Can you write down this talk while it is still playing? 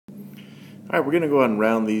Alright, we're going to go ahead and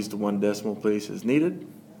round these to one decimal place as needed,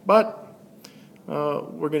 but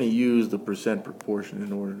we're going to use the percent proportion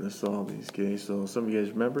in order to solve these, okay? So some of you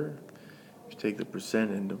guys remember, you take the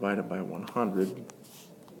percent and divide it by 100,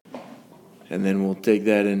 and then we'll take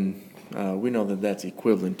that and we know that that's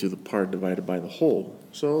equivalent to the part divided by the whole.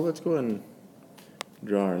 So let's go ahead and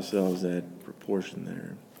draw ourselves that proportion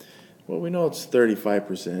there. Well, we know it's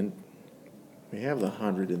 35%. We have the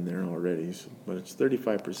 100 in there already, but it's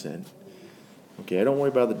 35%. Okay, I don't worry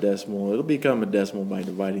about the decimal. It'll become a decimal by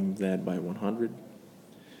dividing that by 100.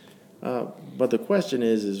 But the question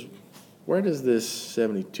is where does this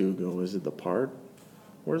 72 go? Is it the part?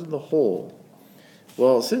 Where's the whole?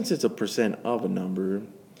 Well, since it's a percent of a number,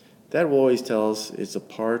 that will always tell us it's a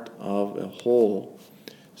part of a whole.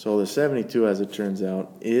 So the 72, as it turns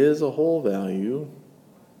out, is a whole value,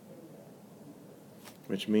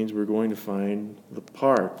 which means we're going to find the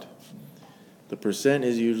part. The percent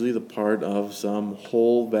is usually the part of some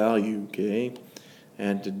whole value, okay?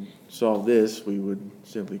 And to solve this, we would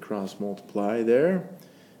simply cross multiply there.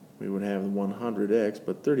 We would have the 100x,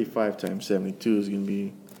 but 35 times 72 is going to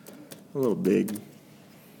be a little big.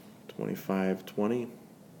 2520.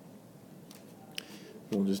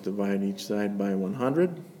 We'll just divide each side by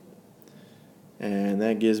 100. And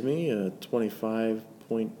that gives me a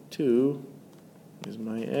 25.2 is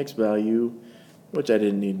my x value, which I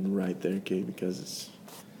didn't need to write there, okay, because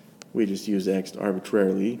we just use x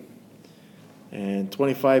arbitrarily. And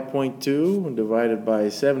 25.2 divided by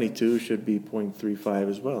 72 should be 0.35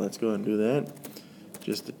 as well. Let's go ahead and do that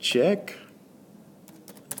just to check.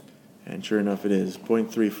 And sure enough it is.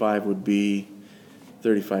 0.35 would be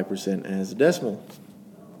 35% as a decimal.